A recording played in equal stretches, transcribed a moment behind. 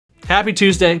Happy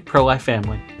Tuesday, pro-life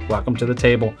family. Welcome to the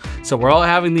table. So we're all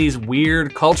having these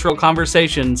weird cultural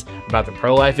conversations about the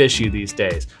pro-life issue these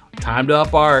days. Time to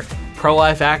up our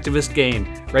pro-life activist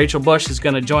game. Rachel Bush is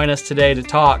going to join us today to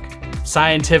talk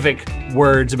scientific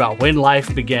words about when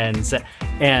life begins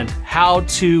and how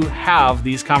to have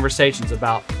these conversations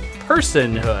about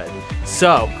personhood.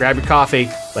 So grab your coffee.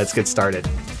 Let's get started.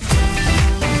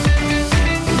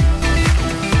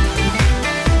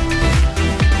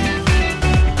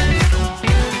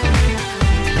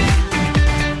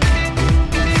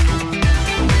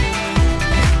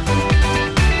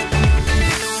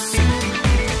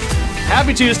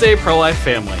 Happy Tuesday, pro-life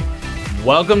family.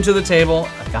 Welcome to the table.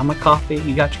 I got my coffee.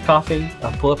 You got your coffee?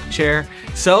 I'll pull up a chair.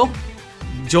 So,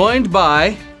 joined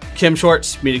by Kim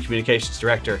Schwartz, Media Communications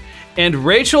Director, and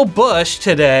Rachel Bush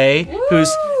today, Woo!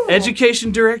 Who's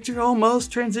Education Director,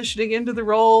 almost transitioning into the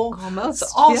role. Almost.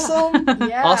 That's awesome.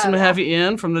 Yeah. Awesome to have you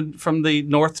in from the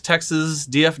North Texas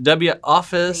DFW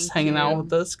office, Thank hanging you. out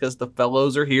with us because the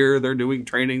fellows are here. They're doing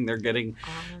training. They're getting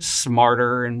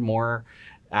smarter and more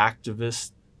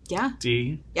activist.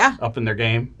 Yeah. Up in their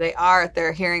game. They are.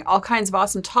 They're hearing all kinds of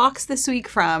awesome talks this week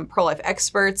from pro-life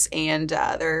experts, and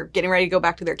they're getting ready to go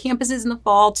back to their campuses in the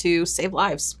fall to save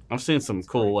lives. I've seen some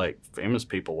cool, like, famous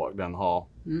people walk down the hall,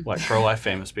 like pro-life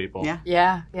famous people.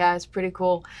 Yeah. Yeah, it's pretty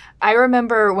cool. I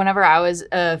remember whenever I was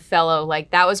a fellow,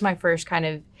 like that was my first kind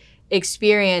of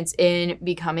experience in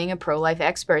becoming a pro-life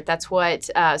expert. That's what,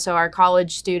 so our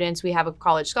college students, we have a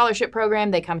college scholarship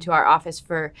program. They come to our office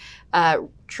for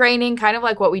training, kind of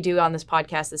like what we do on this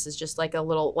podcast. This is just like a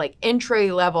little like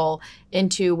entry level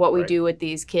into what we do with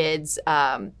these kids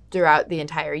throughout the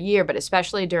entire year, but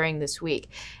especially during this week.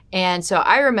 And so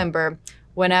I remember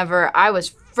whenever I was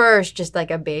first just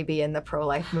like a baby in the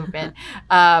pro-life movement,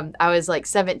 I was like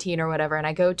 17 or whatever, and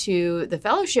I go to the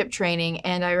fellowship training,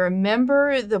 and I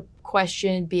remember the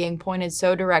question being pointed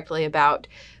so directly about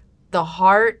the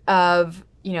heart of,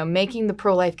 you know, making the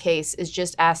pro-life case is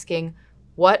just asking,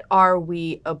 what are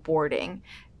we aborting?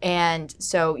 And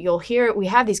so you'll hear, we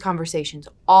have these conversations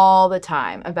all the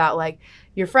time about like,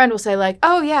 your friend will say like,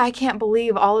 oh yeah, I can't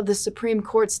believe all of the Supreme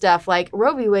Court stuff. Like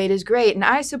Roe v. Wade is great, and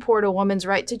I support a woman's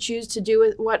right to choose to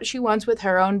do what she wants with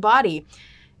her own body.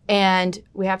 And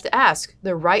we have to ask,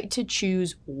 the right to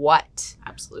choose what?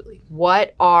 Absolutely.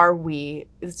 What are we?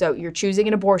 So you're choosing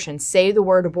an abortion. Say the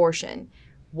word abortion.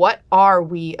 What are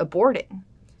we aborting?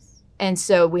 And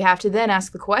so we have to then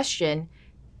ask the question,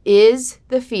 is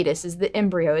the fetus, is the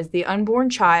embryo, is the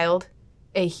unborn child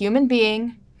a human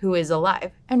being who is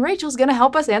alive? And Rachel's going to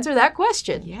help us answer that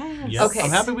question. Yes. Yep. Okay.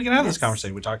 I'm happy we can have this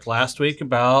conversation. We talked last week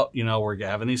about, you know, we're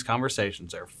having these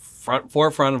conversations. They're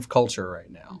forefront of culture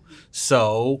right now.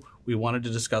 So we wanted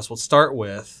to discuss, we'll start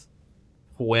with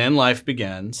when life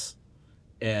begins.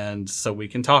 And so we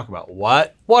can talk about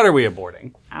what are we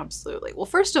aborting? Absolutely. Well,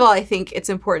 first of all, I think it's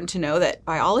important to know that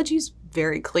biology is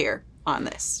very clear on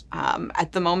this.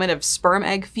 At the moment of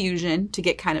sperm-egg fusion, to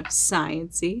get kind of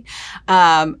sciencey,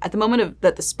 at the moment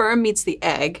that the sperm meets the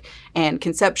egg and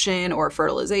conception or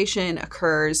fertilization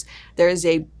occurs, there is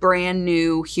a brand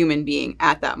new human being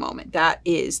at that moment. That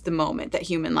is the moment that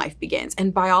human life begins.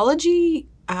 And biology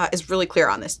is really clear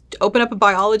on this. Open up a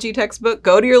biology textbook,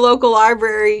 go to your local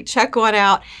library, check one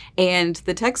out, and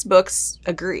the textbooks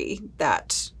agree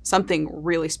that something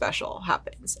really special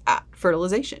happens at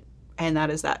fertilization. And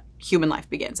that is that human life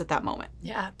begins at that moment.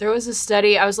 Yeah, there was a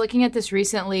study. I was looking at this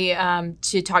recently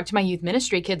to talk to my youth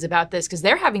ministry kids about this because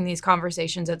they're having these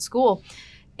conversations at school.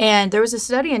 And there was a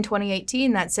study in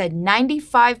 2018 that said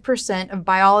 95% of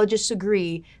biologists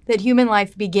agree that human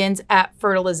life begins at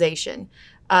fertilization.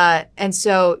 And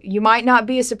so you might not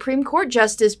be a Supreme Court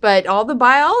justice, but all the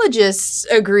biologists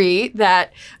agree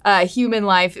that human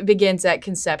life begins at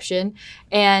conception.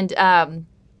 And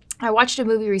I watched a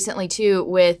movie recently, too,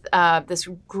 with this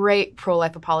great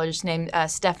pro-life apologist named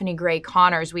Stephanie Gray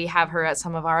Connors. We have her at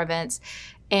some of our events.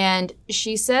 And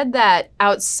she said that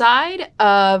outside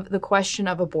of the question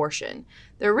of abortion,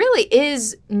 there really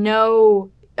is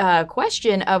no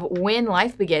question of when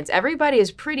life begins. Everybody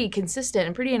is pretty consistent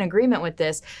and pretty in agreement with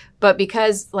this. But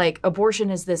because, like,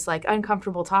 abortion is this, like,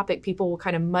 uncomfortable topic, people will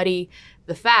kind of muddy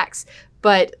the facts.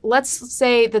 But let's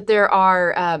say that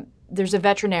there's a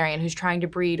veterinarian who's trying to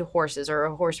breed horses, or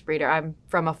a horse breeder. I'm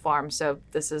from a farm, so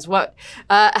this is what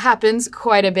happens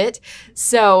quite a bit.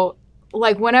 So,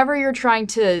 like, whenever you're trying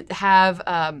to have,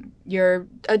 you're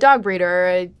a dog breeder,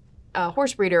 or a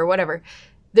horse breeder, or whatever,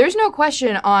 there's no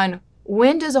question on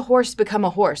when does a horse become a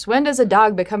horse? When does a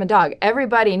dog become a dog?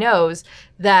 Everybody knows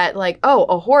that, like, oh,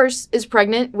 a horse is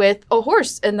pregnant with a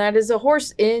horse, and that is a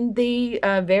horse in the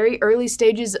very early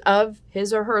stages of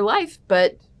his or her life,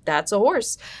 but that's a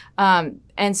horse.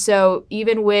 And so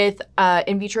even with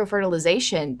in vitro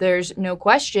fertilization, there's no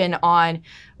question on,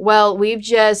 well, we've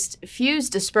just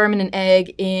fused a sperm and an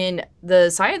egg in the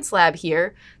science lab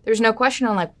here. There's no question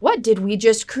on like, what did we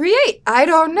just create? I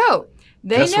don't know.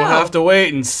 Guess we'll have to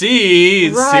wait and see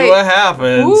what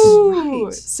happens.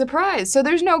 Ooh, surprise. So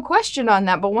there's no question on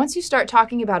that. But once you start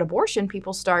talking about abortion,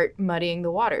 people start muddying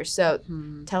the waters. So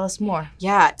tell us more.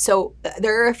 Yeah. So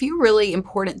there are a few really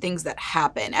important things that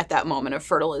happen at that moment of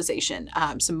fertilization.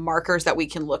 Some markers that we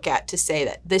can look at to say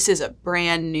that this is a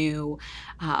brand new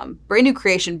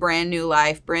creation, brand new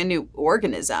life, brand new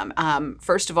organism.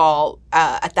 First of all,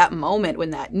 at that moment when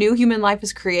that new human life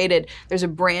is created, there's a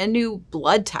brand new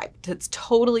blood type that's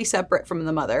totally separate from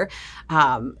the mother,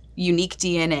 unique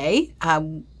DNA.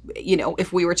 You know,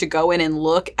 if we were to go in and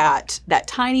look at that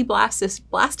tiny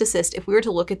blastocyst, if we were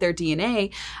to look at their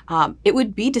DNA, it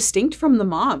would be distinct from the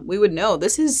mom. We would know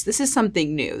this is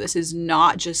something new. This is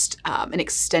not just an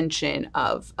extension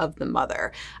of the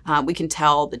mother. We can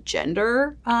tell the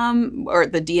gender, or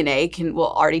the DNA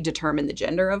will already determine the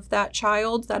gender of that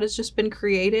child that has just been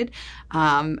created.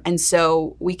 And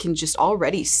so we can just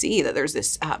already see that there's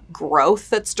this growth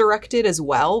that's directed as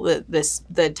well.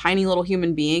 The tiny little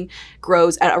human being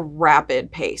grows at a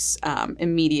rapid pace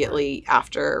immediately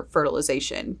after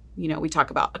fertilization. You know, we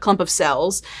talk about a clump of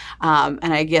cells,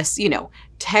 and I guess, you know,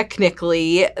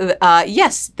 technically,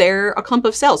 yes, they're a clump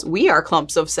of cells. We are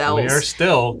clumps of cells. We are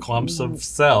still clumps of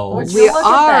cells. We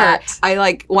are. I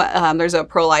like, there's a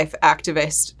pro-life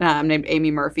activist named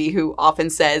Amy Murphy who often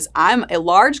says, I'm a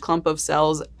large clump of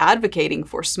cells advocating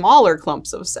for smaller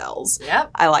clumps of cells.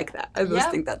 Yep. I like that. I just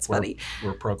think that's funny.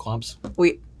 We're pro-clumps?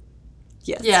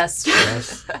 Yes.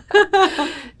 Yes.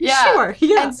 Yeah. Sure.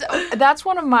 Yeah. And so that's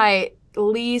one of my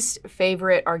least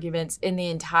favorite arguments in the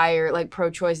entire like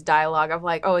pro-choice dialogue of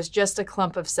like, oh, it's just a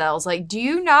clump of cells. Like, do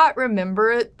you not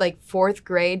remember like 4th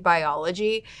grade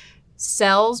biology?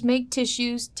 Cells make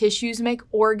tissues, tissues make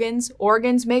organs,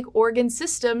 organs make organ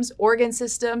systems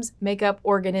make up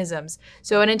organisms.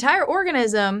 So an entire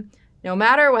organism, no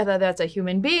matter whether that's a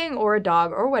human being or a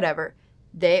dog or whatever,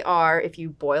 they are, if you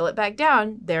boil it back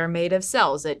down, they're made of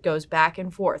cells. It goes back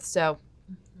and forth. So,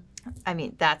 I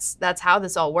mean, that's how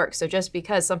this all works. So just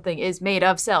because something is made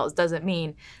of cells doesn't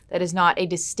mean that is not a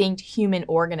distinct human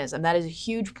organism. That is a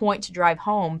huge point to drive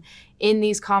home in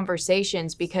these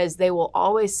conversations, because they will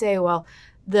always say, well,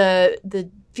 the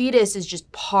fetus is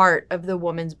just part of the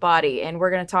woman's body. And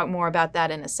we're going to talk more about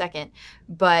that in a second.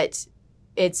 But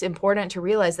it's important to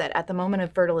realize that at the moment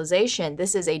of fertilization,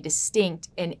 this is a distinct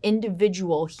and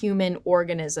individual human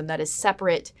organism that is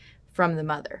separate from the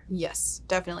mother. Yes,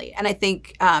 definitely. And I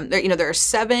think there are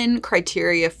 7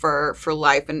 criteria for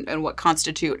life and what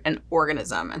constitute an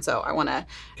organism. And so I want to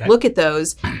look at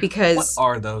those because what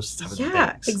are those 7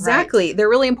 things? Exactly. Right. They're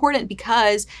really important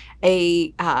because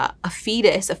a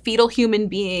fetus, a fetal human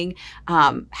being,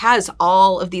 has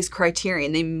all of these criteria,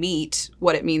 and they meet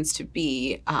what it means to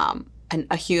be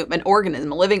an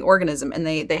organism, a living organism, and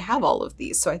they have all of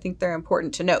these. So I think they're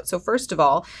important to note. So first of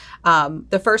all,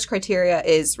 the first criteria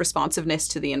is responsiveness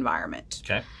to the environment.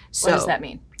 Okay. So, what does that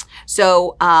mean?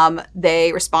 So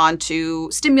they respond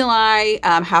to stimuli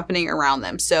happening around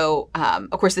them. So of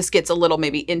course, this gets a little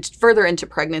maybe further into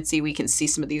pregnancy. We can see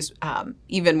some of these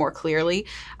even more clearly.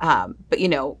 But you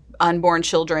know, unborn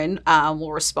children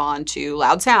will respond to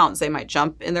loud sounds. They might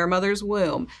jump in their mother's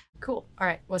womb. Cool. All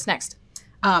right. What's next?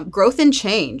 Growth and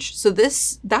change. So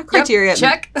that criteria,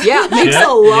 check. Yeah, makes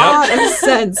a lot of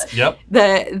sense. Yep.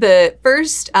 The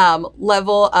first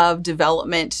level of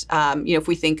development, if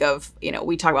we think of,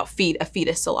 we talk about a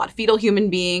fetus a lot, fetal human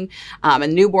being, a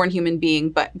newborn human being,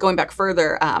 but going back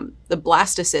further, the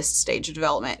blastocyst stage of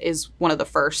development is one of the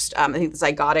first. I think the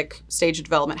zygotic stage of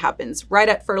development happens right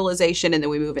at fertilization, and then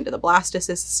we move into the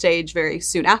blastocyst stage very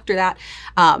soon after that.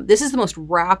 This is the most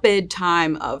rapid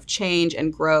time of change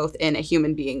and growth in a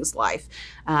human being's life.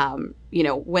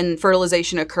 When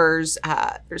fertilization occurs,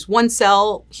 there's one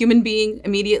cell, human being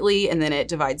immediately, and then it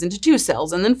divides into 2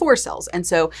 cells and then 4 cells. And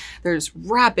so there's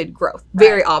rapid growth.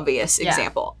 Very obvious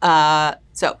example.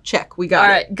 So check, we got it. All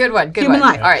right, good one, good Human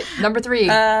one. life. All right, number 3.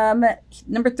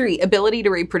 Number 3, ability to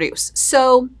reproduce.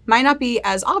 So might not be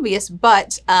as obvious,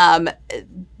 but a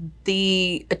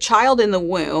child in the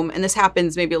womb, and this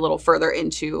happens maybe a little further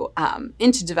into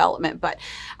development, but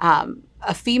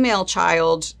a female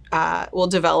child will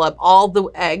develop all the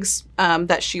eggs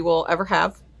that she will ever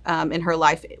have in her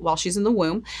life while she's in the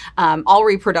womb. All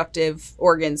reproductive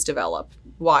organs develop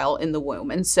while in the womb.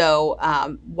 And so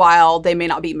while they may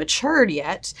not be matured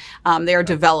yet, they are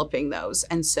developing those.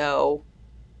 And so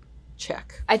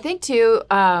check. I think too,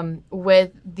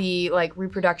 with the like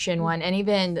reproduction one, and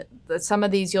even some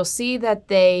of these, you'll see that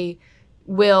they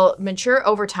will mature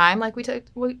over time, like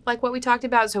what we talked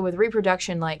about. So with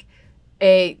reproduction, like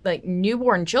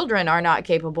newborn children are not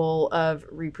capable of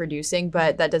reproducing,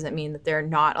 but that doesn't mean that they're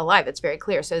not alive. It's very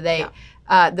clear. So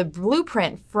the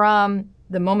blueprint from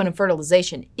the moment of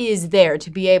fertilization is there to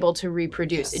be able to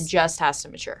reproduce. It just has to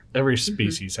mature. Every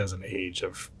species has an age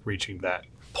of reaching that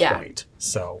point.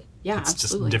 So it's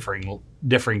absolutely. just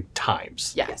differing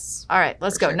times. Yes. All right,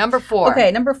 let's go. Sure. Number 4. Okay,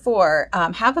 number 4,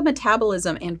 have a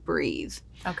metabolism and breathe.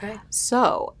 Okay.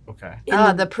 So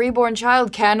The preborn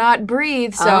child cannot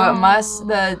breathe, so it must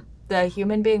the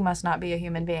human being must not be a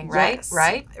human being, right? Yes.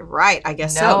 Right? I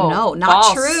guess so. No, not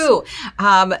false. true.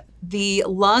 The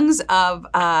lungs of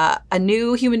a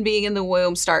new human being in the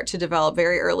womb start to develop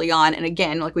very early on. And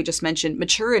again, like we just mentioned,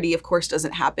 maturity, of course,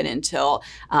 doesn't happen until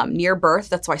near birth.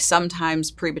 That's why sometimes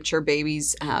premature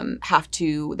babies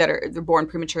they're born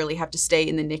prematurely have to stay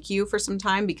in the NICU for some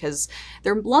time because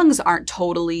their lungs aren't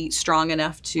totally strong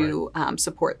enough to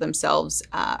support themselves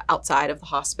outside of the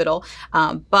hospital.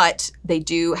 But they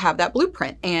do have that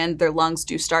blueprint and their lungs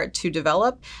do start to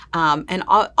develop. And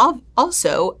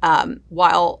also,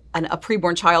 while a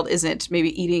preborn child isn't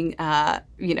maybe eating,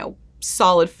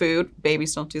 solid food.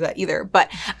 Babies don't do that either.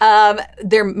 But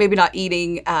they're maybe not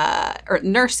eating or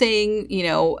nursing.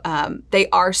 They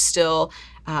are still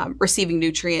receiving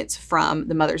nutrients from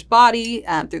the mother's body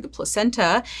through the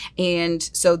placenta, and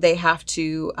so they have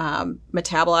to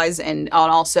metabolize and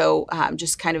also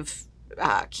just kind of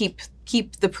keep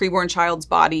the preborn child's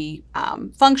body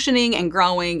functioning and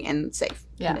growing and safe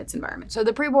in its environment. So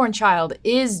the preborn child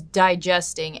is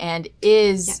digesting and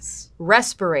is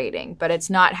respirating, but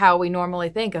it's not how we normally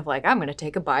think of like, I'm going to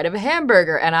take a bite of a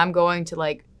hamburger and I'm going to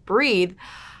like breathe.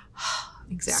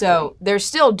 Exactly. So they're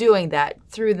still doing that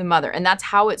through the mother, and that's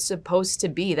how it's supposed to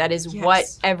be. That is what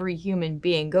every human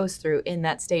being goes through in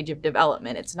that stage of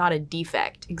development. It's not a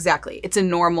defect. Exactly. It's a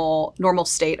normal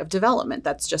state of development.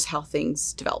 That's just how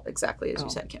things develop, exactly as you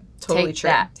said, Kim. Totally Take true.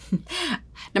 that.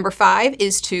 Number 5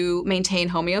 is to maintain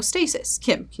homeostasis.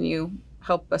 Kim, can you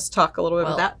help us talk a little bit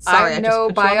about that? Sorry, I'm no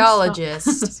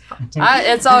biologist.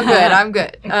 It's all good. I'm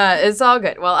good. It's all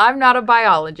good. Well, I'm not a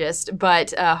biologist, but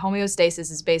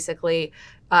homeostasis is basically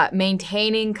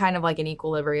maintaining kind of like an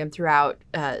equilibrium throughout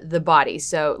the body.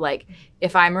 So like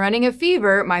if I'm running a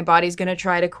fever, my body's going to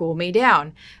try to cool me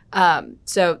down.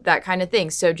 So that kind of thing.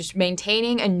 So just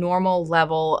maintaining a normal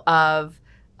level of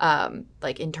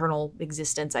like internal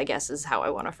existence, I guess, is how I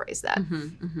want to phrase that.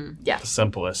 Yeah. The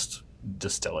simplest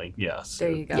distilling, yes. There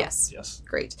you go. Yes.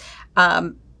 Great.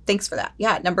 Thanks for that.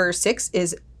 Yeah, number 6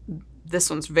 is, this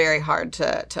one's very hard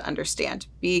to understand,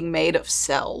 being made of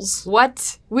cells.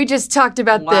 What? We just talked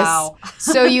about this.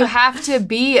 So you have to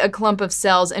be a clump of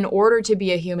cells in order to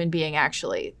be a human being,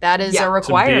 actually. That is a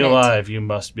requirement. To be alive, you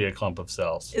must be a clump of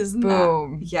cells. Isn't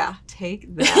Boom. that? Yeah,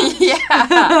 take that.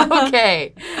 Yeah,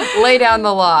 okay. Lay down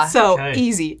the law. So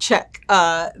easy, check.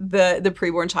 The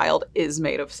preborn child is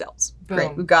made of cells. Boom.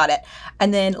 Great, we got it.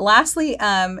 And then lastly,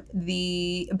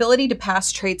 the ability to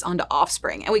pass traits onto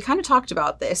offspring. And we kind of talked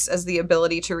about this as the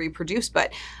ability to reproduce,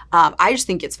 but I just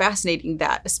think it's fascinating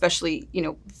that especially,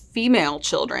 female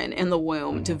children in the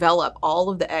womb develop all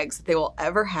of the eggs that they will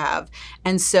ever have.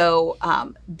 And so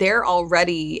they're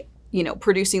already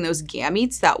producing those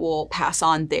gametes that will pass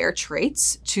on their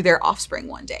traits to their offspring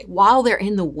one day while they're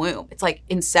in the womb. It's like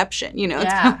inception,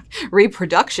 it's kind of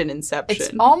reproduction inception.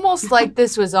 It's almost like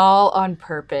this was all on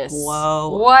purpose.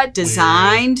 Whoa. What?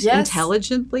 Designed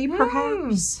intelligently,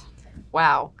 perhaps.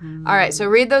 Wow. All right, so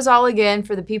read those all again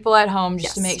for the people at home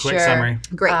just to make Quick sure. summary.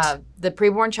 Great. The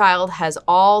preborn child has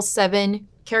all 7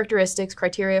 characteristics,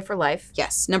 criteria for life.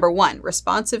 Yes. Number 1,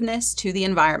 responsiveness to the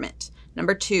environment.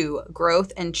 Number 2,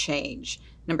 growth and change.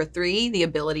 Number 3, the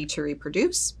ability to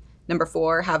reproduce. Number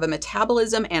 4, have a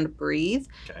metabolism and breathe.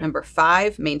 Number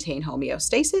 5, maintain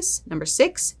homeostasis. Number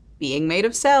 6, being made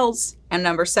of cells. And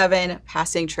number 7,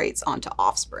 passing traits onto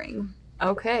offspring.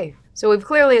 Okay. So we've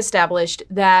clearly established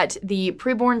that the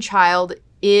preborn child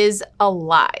is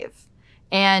alive.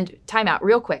 And time out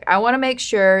real quick. I want to make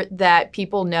sure that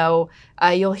people know,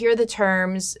 you'll hear the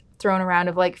terms thrown around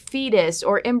of like fetus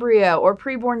or embryo or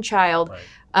preborn child,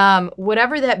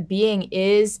 whatever that being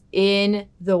is in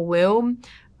the womb.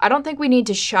 I don't think we need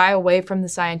to shy away from the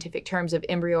scientific terms of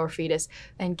embryo or fetus.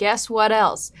 And guess what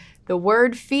else? The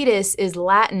word fetus is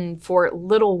Latin for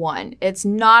little one. It's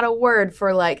not a word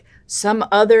for like some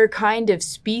other kind of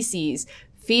species.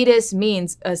 Fetus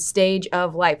means a stage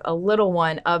of life, a little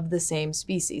one of the same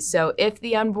species. So if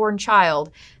the unborn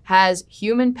child has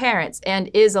human parents and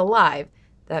is alive,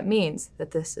 that means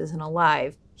that this is an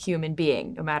alive human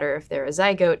being, no matter if they're a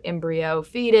zygote, embryo,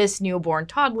 fetus, newborn,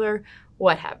 toddler,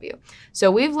 what have you. So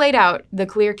we've laid out the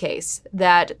clear case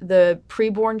that the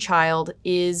preborn child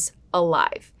is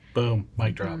alive. Boom,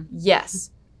 mic drop.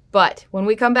 Yes. But when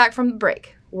we come back from the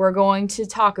break, we're going to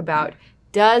talk about,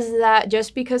 does that,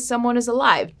 just because someone is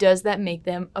alive, does that make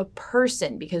them a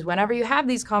person? Because whenever you have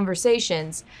these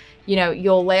conversations, you know,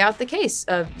 you'll lay out the case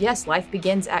of, yes, life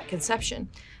begins at conception.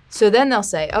 So then they'll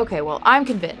say, okay, well, I'm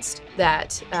convinced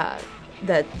that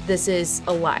that this is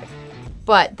alive,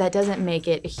 but that doesn't make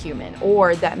it a human,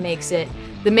 or that makes it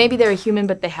that maybe they're a human,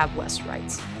 but they have less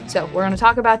rights. So we're going to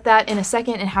talk about that in a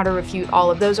second and how to refute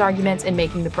all of those arguments in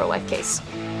making the pro-life case.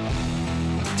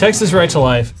 Texas Right to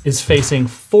Life is facing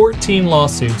 14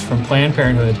 lawsuits from Planned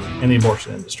Parenthood and the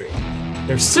abortion industry.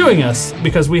 They're suing us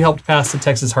because we helped pass the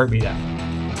Texas Heartbeat Act,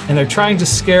 and they're trying to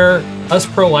scare us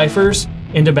pro-lifers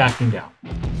into backing down.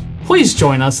 Please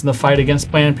join us in the fight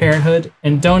against Planned Parenthood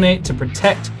and donate to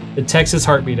protect the Texas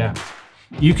Heartbeat Act.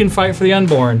 You can fight for the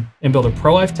unborn and build a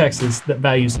pro-life Texas that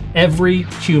values every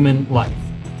human life.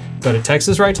 Go to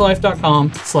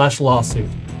texasrighttolife.com/lawsuit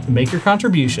to make your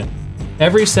contribution.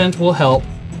 Every cent will help,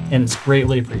 and it's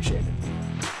greatly appreciated.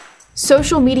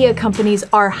 Social media companies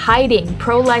are hiding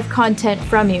pro-life content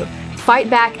from you. Fight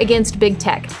back against big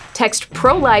tech. Text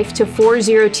pro-life to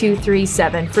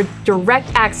 40237 for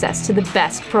direct access to the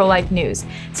best pro-life news.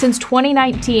 Since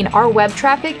 2019, our web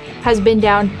traffic has been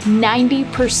down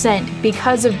 90%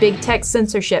 because of big tech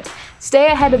censorship. Stay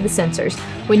ahead of the censors.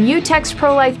 When you text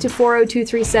pro-life to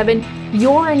 40237,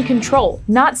 you're in control,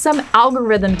 not some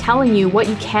algorithm telling you what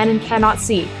you can and cannot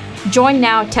see. Join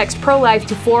now. Text pro-life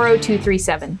to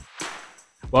 40237.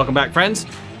 Welcome back, friends.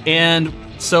 And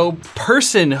so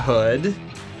personhood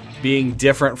being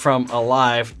different from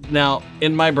alive. Now,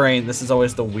 in my brain, this is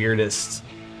always the weirdest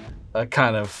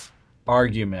kind of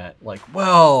argument. Like,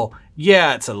 well,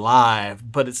 yeah, it's alive,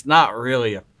 but it's not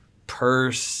really a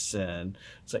person.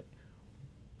 It's like,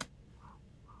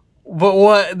 but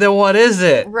what is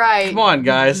it? Right. Come on,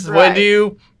 guys. Right. When do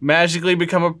you magically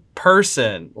become a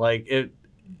person? Like,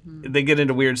 they get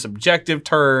into weird subjective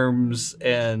terms,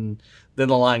 and then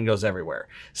the line goes everywhere.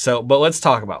 So, but let's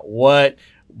talk about what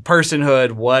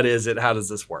personhood, what is it? How does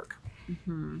this work?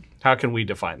 How can we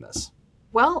define this?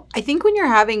 Well, I think when you're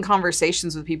having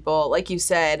conversations with people, like you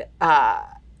said,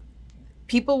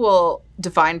 people will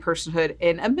define personhood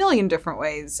in a million different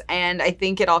ways. And I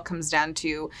think it all comes down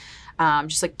to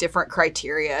just like different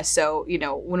criteria. So, you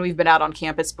know, when we've been out on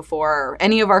campus before,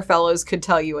 any of our fellows could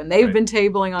tell you, and they've been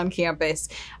tabling on campus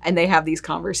and they have these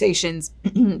conversations,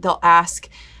 they'll ask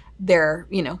their,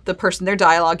 you know, the person they're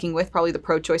dialoguing with, probably the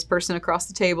pro-choice person across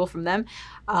the table from them,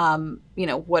 you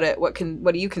know, what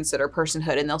do you consider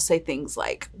personhood? And they'll say things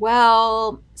like,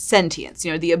 well, sentience,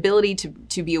 you know, the ability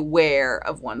to be aware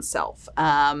of oneself,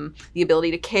 the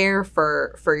ability to care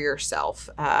for yourself.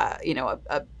 You know,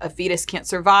 a fetus can't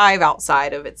survive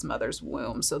outside of its mother's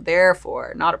womb, so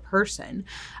therefore not a person.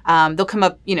 They'll come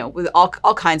up, you know, with all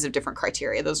kinds of different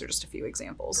criteria. Those are just a few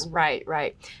examples. Right,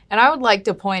 right. And I would like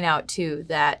to point out too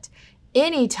that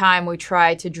anytime we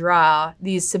try to draw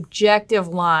these subjective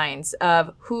lines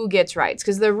of who gets rights,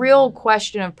 because the real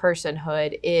question of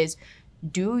personhood is,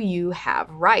 do you have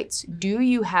rights? Do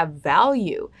you have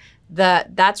value?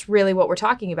 That's really what we're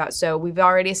talking about. So we've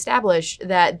already established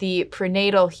that the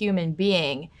prenatal human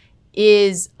being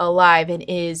is alive and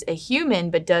is a human,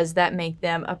 but does that make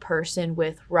them a person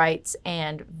with rights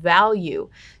and value?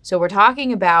 So we're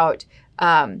talking about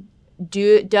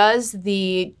does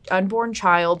the unborn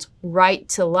child's right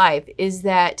to life, is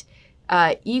that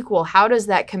equal? How does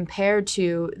that compare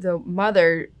to the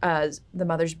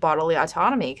mother's bodily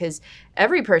autonomy? Because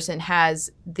every person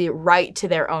has the right to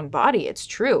their own body. It's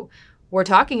true. We're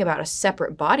talking about a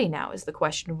separate body now is the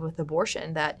question with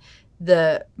abortion, that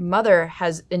the mother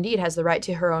has the right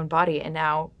to her own body. And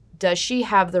now, does she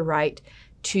have the right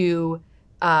to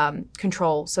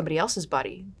control somebody else's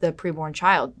body, the preborn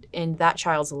child, in that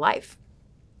child's life?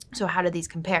 So how do these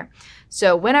compare?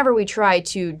 So whenever we try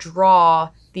to draw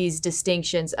these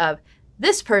distinctions of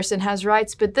this person has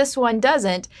rights, but this one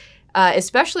doesn't,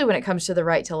 especially when it comes to the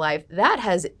right to life, that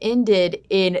has ended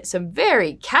in some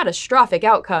very catastrophic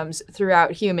outcomes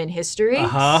throughout human history.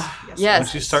 Yes.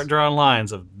 Once you start drawing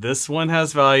lines of this one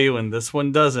has value and this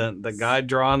one doesn't, the guy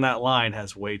drawing that line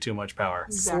has way too much power.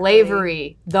 Exactly.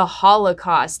 Slavery, the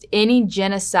Holocaust, any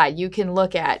genocide you can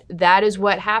look at, that is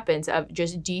what happens of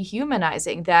just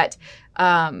dehumanizing that,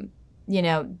 you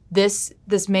know, this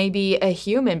may be a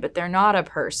human, but they're not a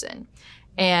person.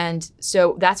 And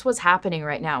so that's what's happening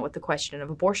right now with the question of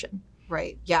abortion.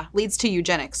 Right. Yeah. Leads to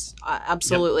eugenics.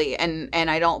 Absolutely. Yep.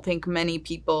 And I don't think many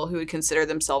people who would consider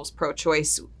themselves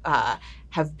pro-choice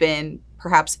have been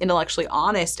perhaps intellectually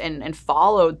honest and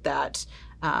followed that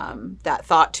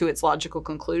thought to its logical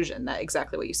conclusion. That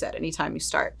exactly what you said. Anytime you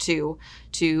start to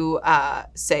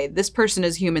say this person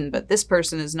is human, but this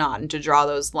person is not, and to draw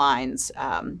those lines,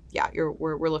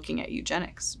 we're looking at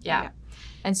eugenics. Yeah.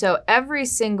 And so every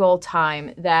single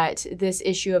time that this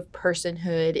issue of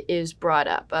personhood is brought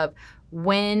up, of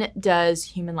when does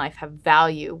human life have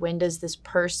value? When does this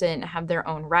person have their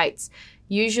own rights?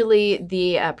 Usually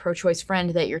the pro-choice friend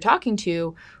that you're talking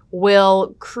to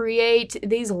will create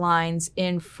these lines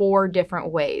in 4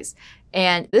 different ways.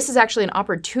 And this is actually an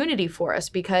opportunity for us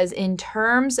because in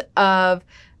terms of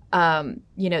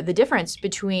the difference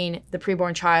between the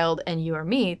preborn child and you or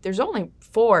me, there's only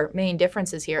 4 main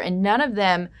differences here, and none of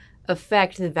them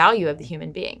affect the value of the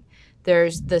human being.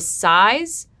 There's the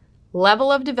size,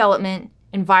 level of development,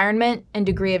 environment, and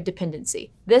degree of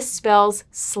dependency. This spells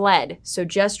S.L.E.D. So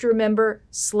just remember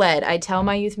S.L.E.D. I tell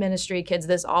my youth ministry kids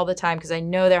this all the time because I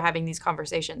know they're having these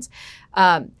conversations.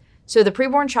 So the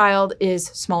preborn child is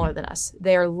smaller than us.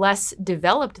 They are less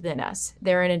developed than us.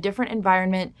 They're in a different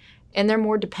environment, and they're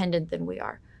more dependent than we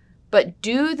are. But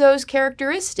do those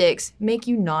characteristics make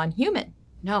you non-human?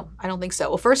 No, I don't think so.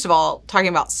 Well, first of all, talking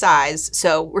about size,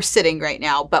 so we're sitting right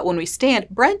now, but when we stand,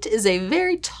 Brent is a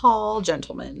very tall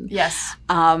gentleman. Yes.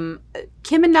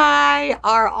 Kim and I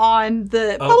are on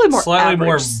the probably more slightly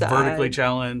more side. vertically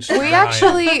challenged.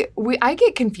 I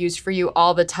get confused for you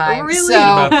all the time. Really?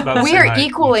 So About we are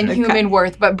equal in human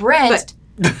worth, but Brent.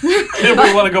 If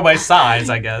we want to go by size,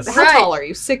 I guess. How tall are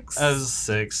you? 6?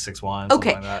 6'1",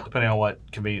 okay. something like that, depending on what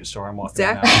convenience store I'm walking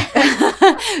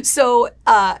Exactly. So,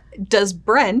 does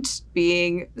Brent,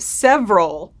 being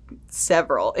several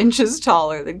inches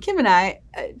taller than Kim and I,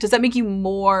 does that make you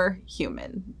more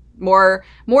human, more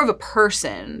of a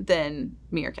person than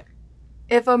me or Kim?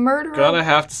 If a murderer, Gotta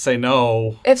have to say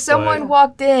no. If someone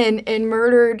walked in and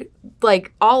murdered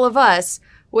like all of us,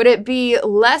 would it be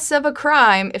less of a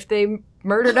crime if they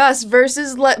murdered us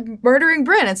versus murdering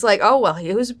Brent? It's like, oh, well,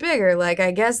 he was bigger. Like,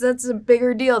 I guess that's a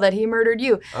bigger deal that he murdered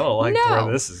you. I don't like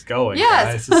where this is going,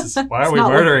 yes. guys. Why are we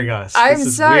murdering us? I'm this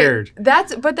is sorry. Weird.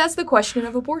 But that's the question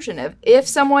of abortion. If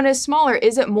someone is smaller,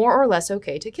 is it more or less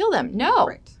okay to kill them? No.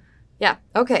 Right. Yeah.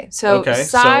 Okay. So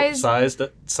size. So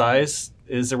size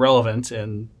is irrelevant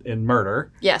in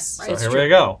murder. Yes. So here we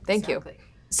go. Thank you.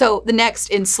 So the next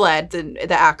in S.L.E.D,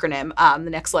 the acronym, the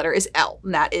next letter is L,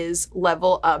 and that is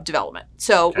level of development.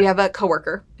 So we have a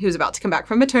coworker who's about to come back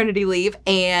from maternity leave,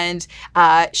 and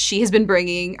she has been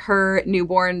bringing her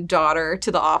newborn daughter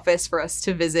to the office for us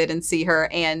to visit and see her,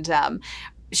 and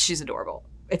she's adorable.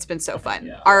 It's been so fun.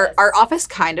 Yeah. Our office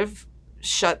kind of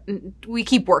we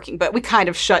keep working, but we kind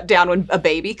of shut down when a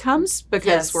baby comes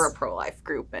because we're a pro-life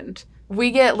group, and we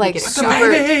get like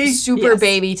super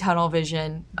baby tunnel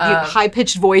vision.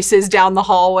 High-pitched voices down the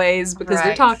hallways because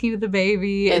they're talking to the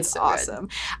baby. It's awesome.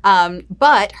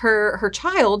 But her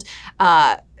child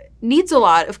needs a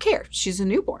lot of care. She's a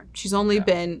newborn. She's only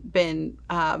been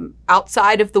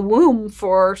outside of the womb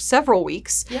for several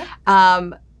weeks. Yeah.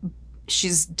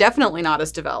 She's definitely not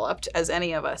as developed as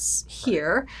any of us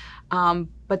here,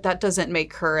 but that doesn't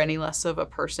make her any less of a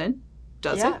person.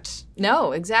 Does it?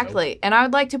 No, exactly. And I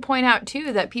would like to point out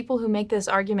too that people who make this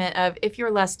argument of if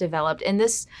you're less developed, and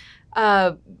this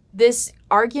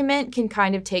argument can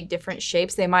kind of take different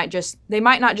shapes. They might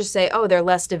not just say, oh, they're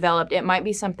less developed. It might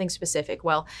be something specific.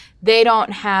 Well, they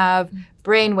don't have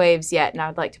brain waves yet. And I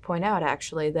would like to point out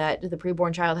actually that the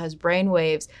preborn child has brain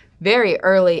waves very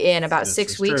early in, about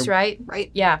 6 weeks, right?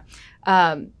 Right. Yeah.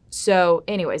 So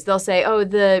anyways, they'll say, oh,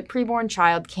 the preborn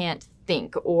child can't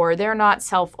think, or they're not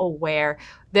self-aware.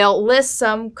 They'll list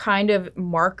some kind of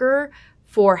marker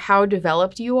for how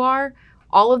developed you are.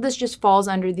 All of this just falls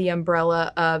under the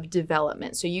umbrella of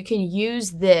development. So you can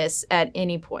use this at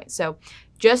any point. So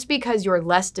just because you're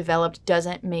less developed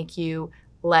doesn't make you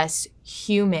less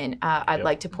human. I'd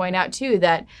like to point out too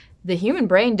that the human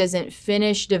brain doesn't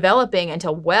finish developing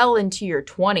until well into your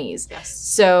 20s. Yes.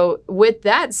 So with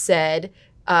that said,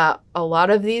 a lot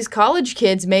of these college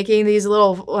kids making these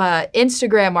little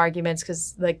Instagram arguments,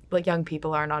 because like young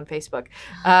people aren't on Facebook,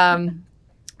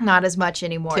 not as much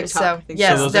anymore. TikTok, so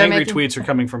yes, so those angry tweets are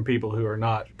coming from people who are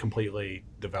not completely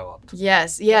developed.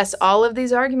 Yes. All of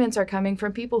these arguments are coming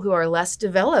from people who are less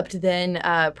developed than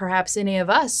perhaps any of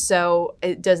us. So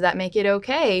does that make it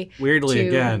okay? Weirdly,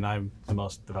 again, I'm the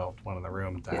most developed one in the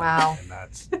room. Wow. And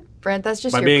that's Brent, that's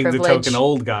just by your being privilege. the token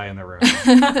old guy in the room.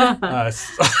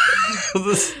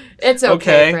 It's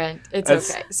okay, Brent. It's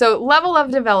That's- okay. So level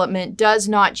of development does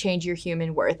not change your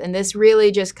human worth. And this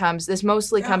really just this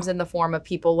mostly comes in the form of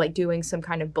people like doing some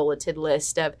kind of bulleted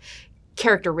list of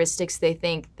characteristics they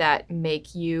think that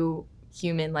make you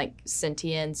human, like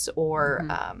sentience or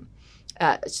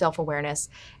self-awareness.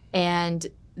 And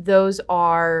those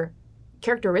are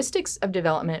characteristics of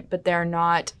development, but they're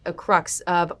not a crux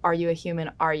of, are you a human,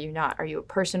 are you not? Are you a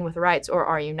person with rights, or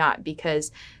are you not?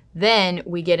 Because then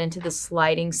we get into the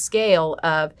sliding scale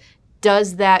of,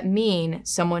 does that mean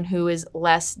someone who is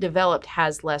less developed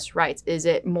has less rights? Is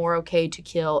it more okay to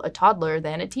kill a toddler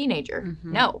than a teenager?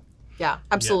 No. Yeah,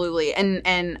 absolutely. Yeah.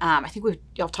 And I think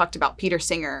y'all talked about Peter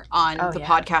Singer on the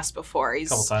podcast before. He's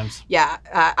a couple times. Yeah,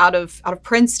 out of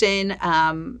Princeton,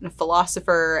 a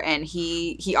philosopher, and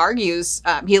he argues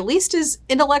he at least is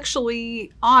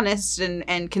intellectually honest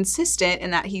and consistent in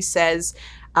that he says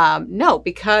no,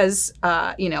 because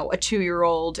a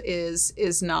 2-year-old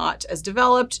is not as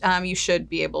developed, you should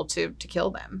be able to kill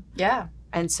them. Yeah.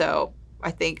 And so I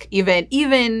think even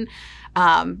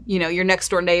your next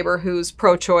door neighbor who's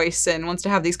pro-choice and wants to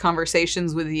have these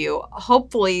conversations with you,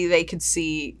 hopefully they could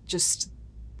see just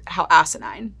how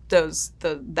asinine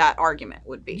that argument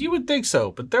would be. You would think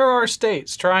so, but there are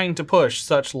states trying to push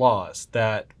such laws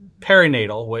that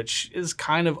perinatal, which is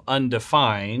kind of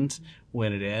undefined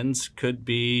when it ends, could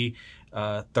be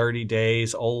 30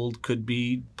 days old, could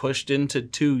be pushed into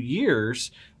 2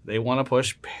 years. They want to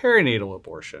push perinatal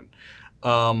abortion.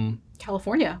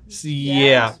 California.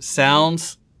 Yeah,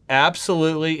 sounds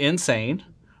absolutely insane,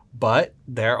 but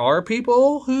there are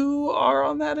people who are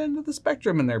on that end of the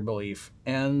spectrum in their belief.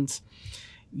 And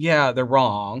yeah, they're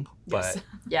wrong, but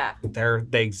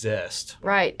they exist.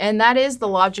 Right. And that is the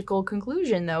logical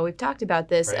conclusion, though. We've talked about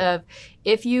this of,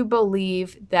 if you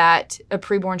believe that a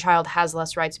preborn child has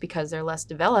less rights because they're less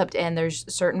developed, and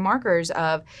there's certain markers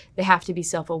of they have to be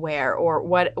self-aware or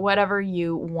whatever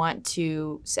you want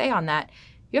to say on that,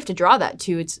 you have to draw that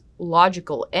to its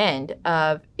logical end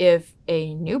of, if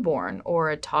a newborn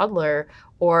or a toddler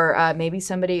or maybe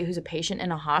somebody who's a patient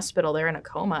in a hospital, they're in a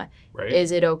coma,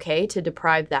 is it okay to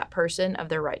deprive that person of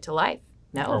their right to life?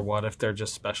 No. Or what if they're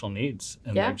just special needs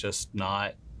and they're just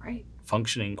not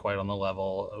functioning quite on the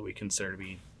level we consider to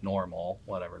be normal,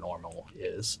 whatever normal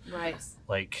is. Right.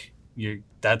 Like,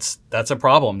 that's a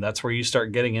problem. That's where you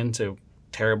start getting into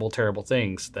terrible, terrible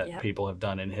things that people have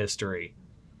done in history.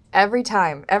 Every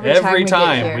time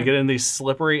we get in these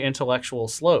slippery intellectual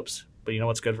slopes. But you know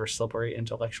what's good for slippery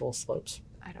intellectual slopes?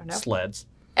 I don't know. S.L.E.Ds.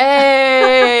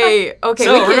 Hey! Okay.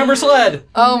 So, remember S.L.E.D.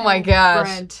 Oh my gosh.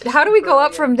 Brent. How do we go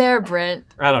up from there, Brent?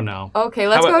 I don't know. Okay,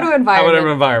 let's go to environment. How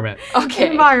about environment?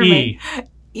 Okay. Environment.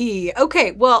 E.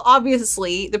 Okay, well,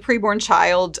 obviously, the preborn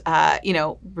child,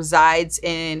 resides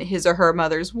in his or her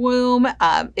mother's womb.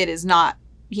 It is not,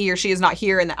 he or she is not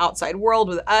here in the outside world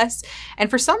with us. And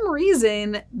for some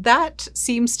reason, that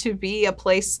seems to be a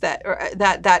place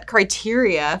that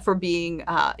criteria for being,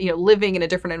 living in a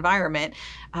different environment.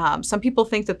 Some people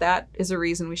think that is a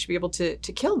reason we should be able to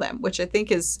kill them, which I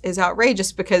think is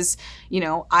outrageous because,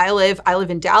 I live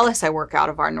in Dallas. I work out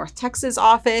of our North Texas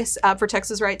office for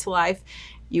Texas Right to Life.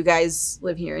 You guys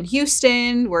live here in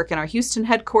Houston, work in our Houston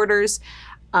headquarters.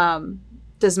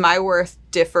 Does my worth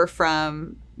differ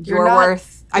from your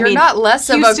worth? You're not less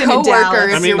of a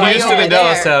coworker. I mean, Houston and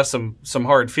Dallas have some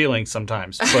hard feelings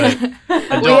sometimes, but I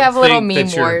have don't little think meme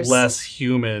that you're wars. less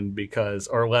human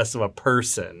or less of a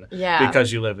person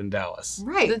because you live in Dallas.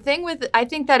 Right. The thing I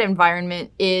think that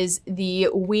environment is the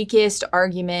weakest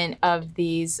argument of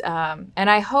these, and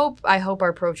I hope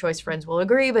our pro-choice friends will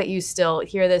agree, but you still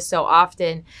hear this so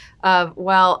often of,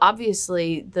 well,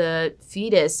 obviously the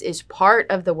fetus is part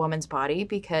of the woman's body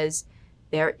because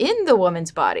they're in the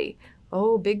woman's body.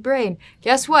 Oh, big brain.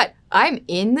 Guess what? I'm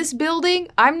in this building.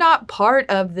 I'm not part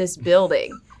of this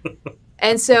building.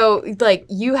 And so,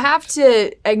 you have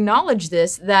to acknowledge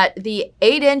this, that the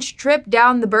 8-inch trip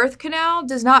down the birth canal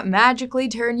does not magically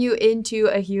turn you into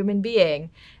a human being.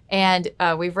 And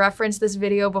we've referenced this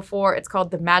video before. It's called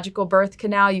The Magical Birth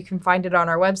Canal. You can find it on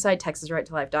our website,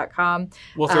 texasrighttolife.com.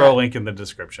 We'll throw a link in the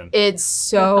description. It's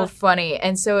so funny.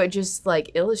 And so it just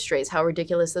illustrates how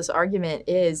ridiculous this argument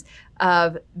is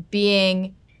of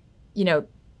being,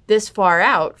 this far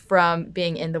out from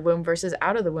being in the womb versus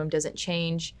out of the womb doesn't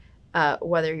change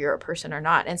whether you're a person or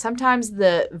not. And sometimes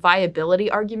the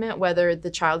viability argument, whether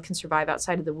the child can survive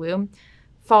outside of the womb,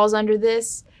 falls under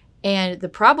this. And the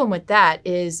problem with that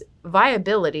is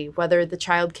viability, whether the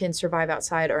child can survive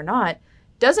outside or not,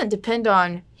 doesn't depend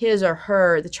on his or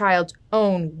her, the child's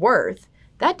own worth.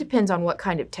 That depends on what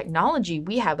kind of technology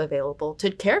we have available to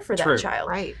care for that child.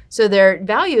 Right. So their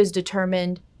value is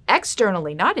determined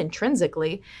externally, not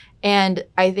intrinsically. And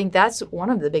I think that's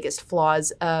one of the biggest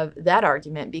flaws of that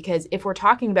argument, because if we're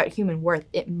talking about human worth,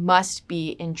 it must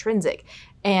be intrinsic.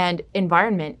 And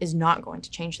environment is not going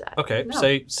to change that. Okay,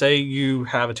 No. say you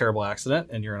have a terrible accident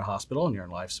and you're in a hospital and you're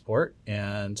in life support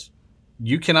and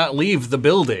you cannot leave the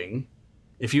building.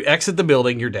 If you exit the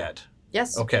building, you're dead.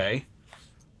 Yes. Okay.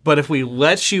 But if we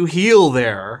let you heal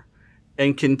there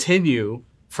and continue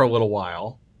for a little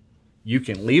while, you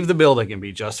can leave the building and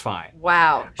be just fine.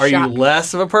 Wow. Are you Shock.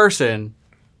 less of a person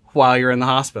while you're in the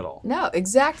hospital? No,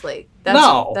 exactly.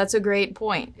 No. That's a great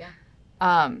point.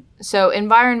 Yeah. So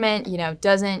environment,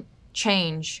 doesn't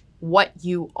change what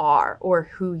you are or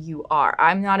who you are.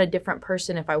 I'm not a different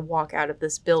person if I walk out of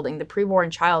this building. The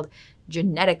preborn child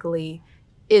genetically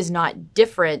is not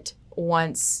different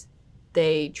once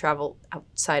they travel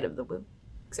outside of the womb.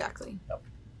 Exactly. Yep.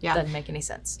 Yeah. Doesn't make any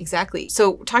sense. Exactly.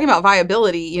 So talking about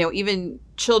viability, even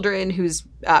children whose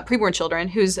preborn children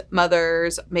whose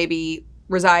mothers maybe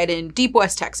reside in deep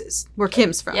West Texas, where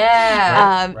Kim's from.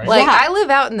 Yeah. Right. Like, yeah. I live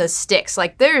out in the sticks.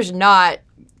 Like, there's not,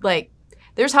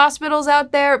 there's hospitals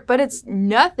out there, but it's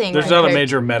nothing. There's not a compared-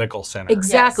 major medical center.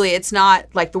 Exactly. Yes. It's not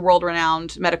like the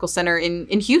world-renowned medical center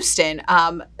in Houston.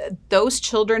 Those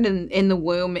children in the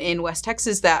womb in West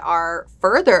Texas that are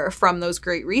further from those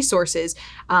great resources,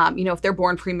 if they're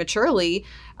born prematurely,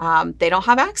 they don't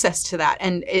have access to that.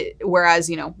 And whereas,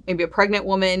 maybe a pregnant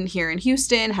woman here in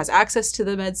Houston has access to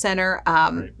the med center,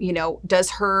 Right.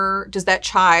 Does that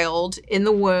child in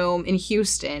the womb in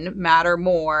Houston matter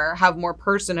more, have more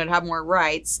personhood, have more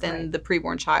rights than the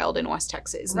preborn child in West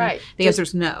Texas? And Right. the answer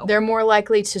is no. They're more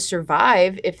likely to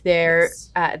survive if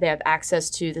Yes. they have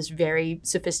access to this very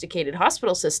sophisticated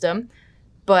hospital system,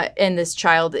 and this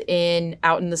child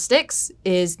out in the sticks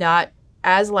is not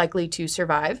as likely to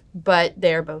survive, but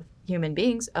they're both human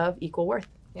beings of equal worth.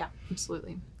 Yeah,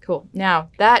 absolutely. Cool. Now,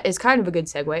 that is kind of a good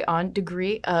segue on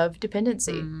degree of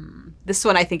dependency. This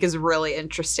one I think is really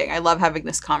interesting. I love having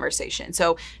this conversation.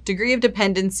 So degree of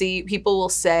dependency, people will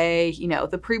say,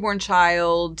 the preborn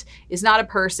child is not a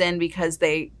person because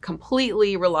they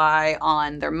completely rely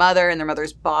on their mother and their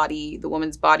mother's body, the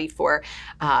woman's body, for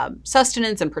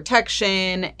sustenance and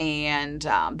protection, and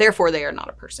therefore they are not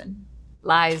a person.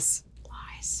 Lies.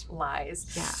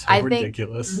 Yeah. So I think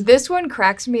ridiculous. this one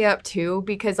cracks me up too,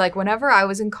 because whenever I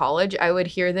was in college, I would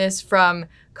hear this from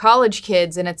college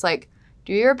kids, and it's like,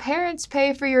 do your parents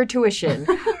pay for your tuition?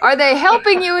 Are they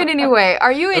helping you in any way?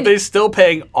 Are you Are in... they still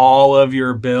paying all of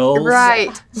your bills?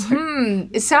 Right.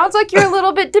 It sounds like you're a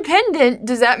little bit dependent.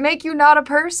 Does that make you not a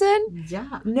person?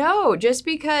 Yeah. No, just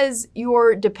because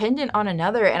you're dependent on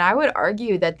another, and I would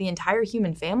argue that the entire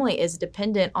human family is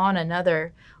dependent on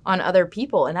other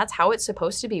people, and that's how it's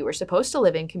supposed to be. We're supposed to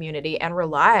live in community and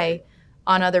rely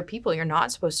on other people. You're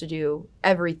not supposed to do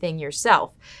everything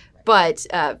yourself. But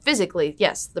physically,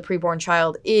 yes, the preborn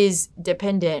child is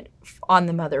dependent on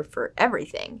the mother for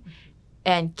everything.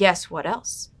 And guess what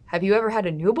else? Have you ever had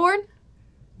a newborn?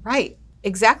 Right.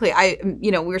 Exactly.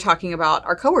 We were talking about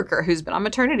our coworker who's been on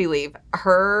maternity leave.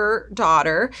 Her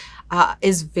daughter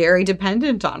is very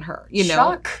dependent on her.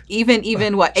 Shock.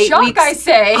 Even what 8 Shock, weeks? I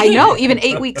say. I know. Even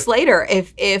 8 weeks later,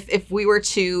 if we were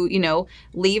to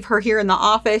leave her here in the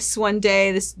office one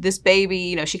day, this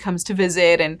baby, she comes to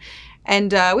visit,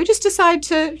 and we just decide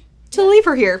to leave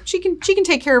her here. She can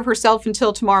take care of herself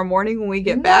until tomorrow morning when we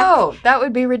get back. No, that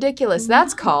would be ridiculous.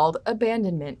 That's called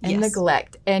abandonment and Yes.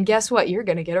 neglect. And guess what? You're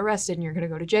going to get arrested and you're going to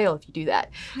go to jail if you do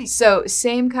that. Right. So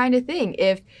same kind of thing.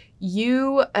 If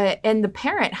you, and the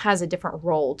parent has a different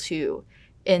role too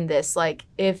in this. Like,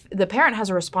 if the parent has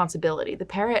a responsibility, the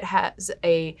parent has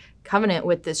a covenant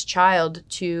with this child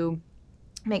to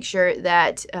make sure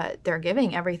that they're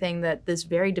giving everything that this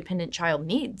very dependent child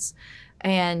needs.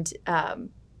 And,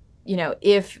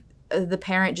 if the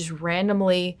parent just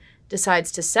randomly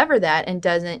decides to sever that and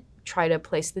doesn't try to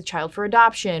place the child for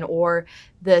adoption, or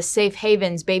the safe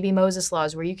havens, baby Moses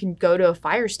laws, where you can go to a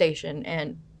fire station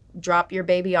and drop your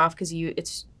baby off because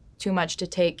it's too much to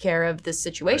take care of this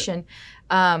situation,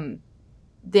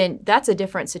 then that's a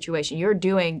different situation. You're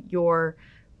doing your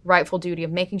rightful duty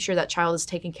of making sure that child is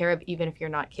taken care of, even if you're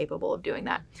not capable of doing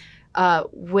that.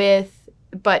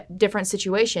 But different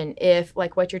situation, if,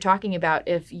 like what you're talking about,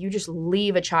 if you just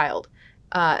leave a child,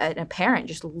 and a parent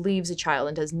just leaves a child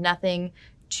and does nothing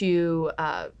to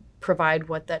provide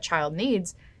what that child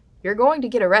needs, you're going to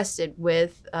get arrested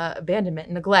with abandonment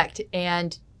and neglect.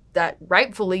 And that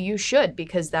rightfully you should,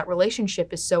 because that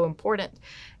relationship is so important.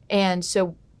 And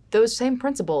so those same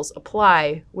principles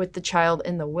apply with the child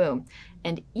in the womb.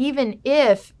 And even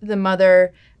if the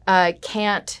mother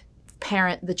can't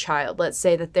parent the child. Let's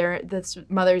say that this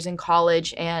mother's in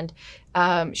college and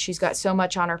she's got so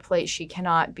much on her plate she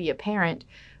cannot be a parent.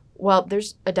 Well,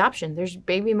 there's adoption. There's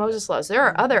baby Moses laws. There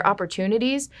are other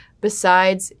opportunities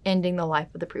besides ending the life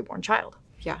of the preborn child.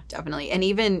 Yeah, definitely. And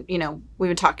even, we've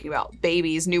been talking about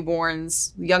babies,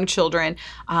 newborns, young children,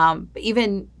 but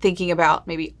even thinking about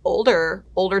maybe older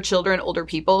children, older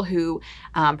people who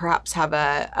perhaps have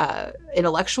a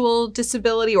intellectual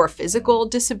disability or physical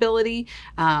disability,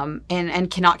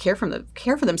 and cannot care for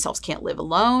themselves, can't live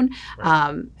alone.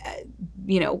 Right.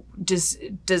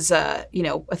 Does a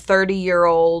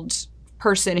 30-year-old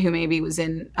person who maybe was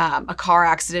in a car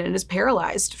accident and is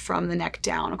paralyzed from the neck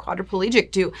down, a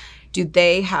quadriplegic, do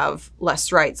they have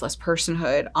less rights, less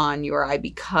personhood on URI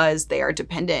because they are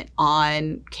dependent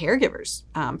on caregivers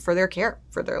for their care,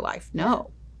 for their life?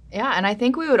 No. Yeah, and I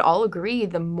think we would all agree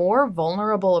the more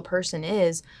vulnerable a person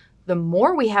is, the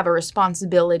more we have a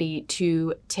responsibility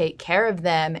to take care of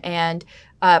them and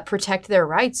protect their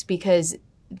rights, because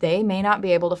they may not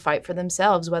be able to fight for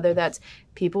themselves, whether that's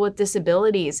people with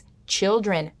disabilities,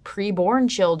 children, preborn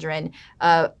children,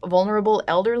 vulnerable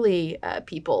elderly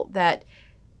people, that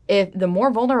if the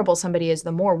more vulnerable somebody is,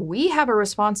 the more we have a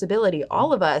responsibility,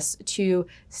 all of us, to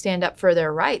stand up for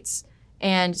their rights.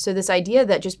 And so this idea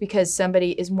that just because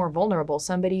somebody is more vulnerable,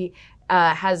 somebody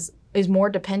is more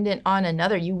dependent on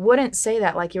another, you wouldn't say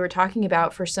that, like you were talking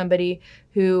about, for somebody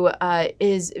who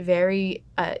is very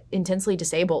intensely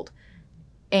disabled.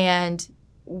 And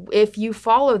if you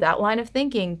follow that line of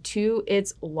thinking to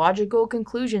its logical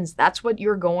conclusions, that's what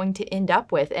you're going to end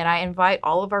up with. And I invite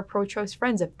all of our pro-choice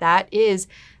friends, if that is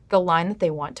the line that they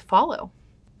want to follow.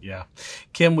 Yeah.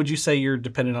 Kim, would you say you're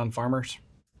dependent on farmers?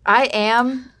 I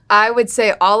am. I would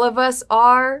say all of us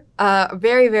are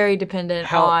very, very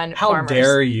dependent on farmers. How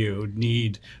dare you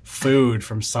need food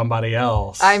from somebody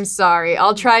else? I'm sorry.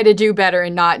 I'll try to do better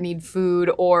and not need food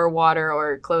or water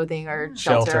or clothing or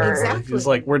shelter. Exactly. It's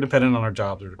like we're dependent on our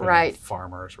jobs. We're dependent right. on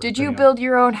farmers. Did you build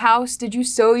your own house? Did you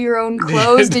sew your own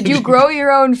clothes? Did you grow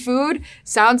your own food?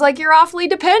 Sounds like you're awfully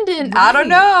dependent. Right. I don't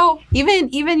know.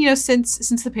 Even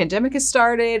since the pandemic has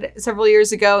started several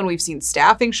years ago, and we've seen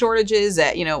staffing shortages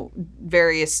at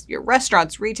various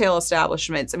restaurants, retail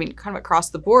establishments, kind of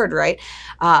across the board, right?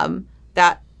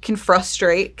 That can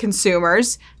frustrate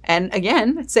consumers. And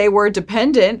again, say we're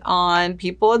dependent on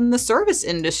people in the service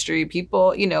industry,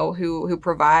 people, who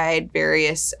provide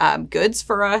various goods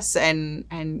for us.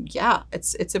 And yeah,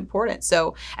 it's important.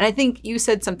 So, and I think you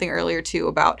said something earlier too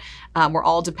about we're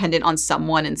all dependent on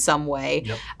someone in some way.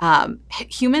 Yep.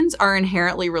 Humans are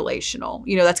inherently relational.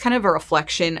 That's kind of a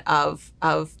reflection of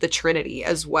the Trinity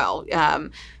as well.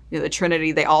 The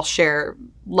Trinity, they all share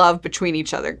love between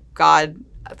each other. God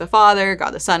the Father,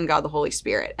 God the Son, God the Holy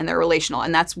Spirit, and they're relational.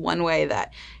 And that's one way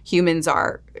that humans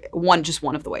are, just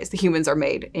one of the ways the humans are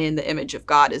made in the image of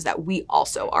God, is that we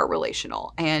also are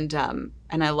relational. And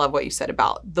I love what you said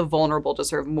about the vulnerable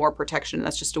deserve more protection. And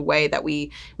that's just a way that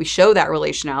we show that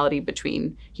relationality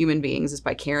between human beings, is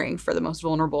by caring for the most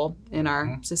vulnerable in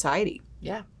our society.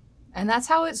 Yeah. And that's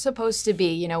how it's supposed to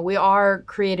be. We are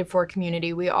created for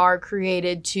community. We are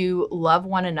created to love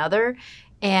one another.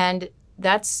 And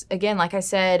that's, again, like I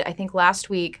said, I think last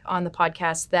week on the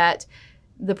podcast, that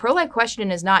the pro-life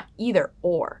question is not either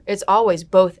or. It's always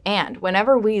both and.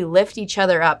 Whenever we lift each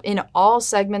other up in all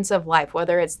segments of life,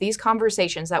 whether it's these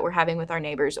conversations that we're having with our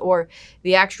neighbors or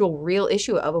the actual real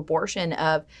issue of abortion,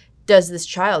 of does this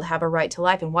child have a right to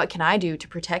life and what can I do to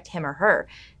protect him or her,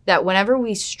 that whenever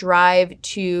we strive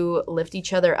to lift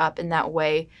each other up in that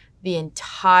way, the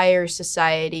entire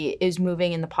society is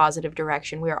moving in the positive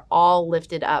direction. We are all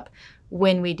lifted up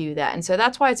when we do that. And so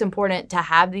that's why it's important to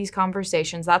have these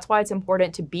conversations. That's why it's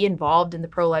important to be involved in the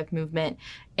pro-life movement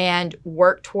and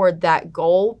work toward that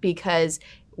goal, because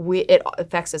it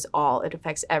affects us all. It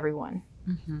affects everyone.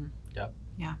 Mm-hmm. Yep.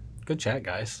 Yeah. Good chat,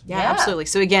 guys. Yeah, absolutely.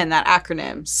 So again, that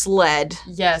acronym, S.L.E.D.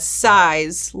 Yes.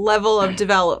 Size, level of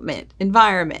development,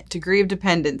 environment, degree of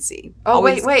dependency. Oh,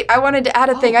 wait. I wanted to add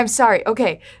a thing. I'm sorry.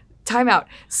 Okay. Time out.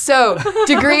 So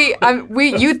degree,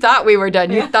 you thought we were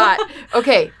done. You thought,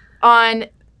 okay.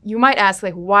 You might ask,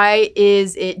 why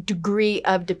is it degree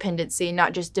of dependency,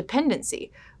 not just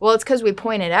dependency? Well, it's because we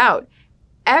pointed out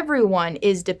everyone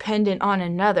is dependent on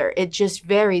another. It just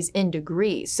varies in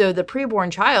degree. So the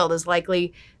preborn child is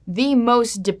likely the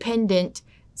most dependent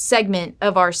segment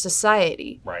of our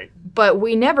society. Right. But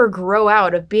we never grow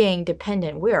out of being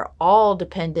dependent. We are all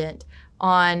dependent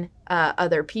on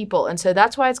other people. And so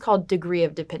that's why it's called degree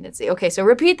of dependency. Okay, so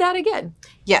repeat that again.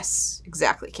 Yes,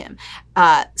 exactly, Kim.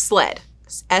 S.L.E.D.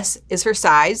 S is for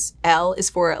size, L is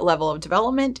for level of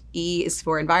development, E is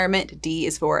for environment, D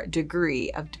is for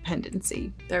degree of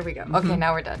dependency. There we go. Okay,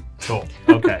 now we're done. Cool.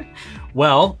 Okay.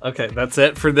 Well, okay, that's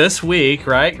it for this week,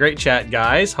 right? Great chat,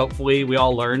 guys. Hopefully we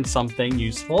all learned something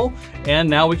useful. And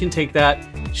now we can take that,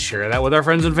 share that with our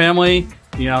friends and family,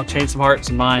 you know, change some hearts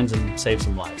and minds and save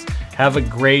some lives. Have a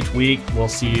great week. We'll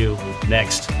see you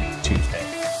next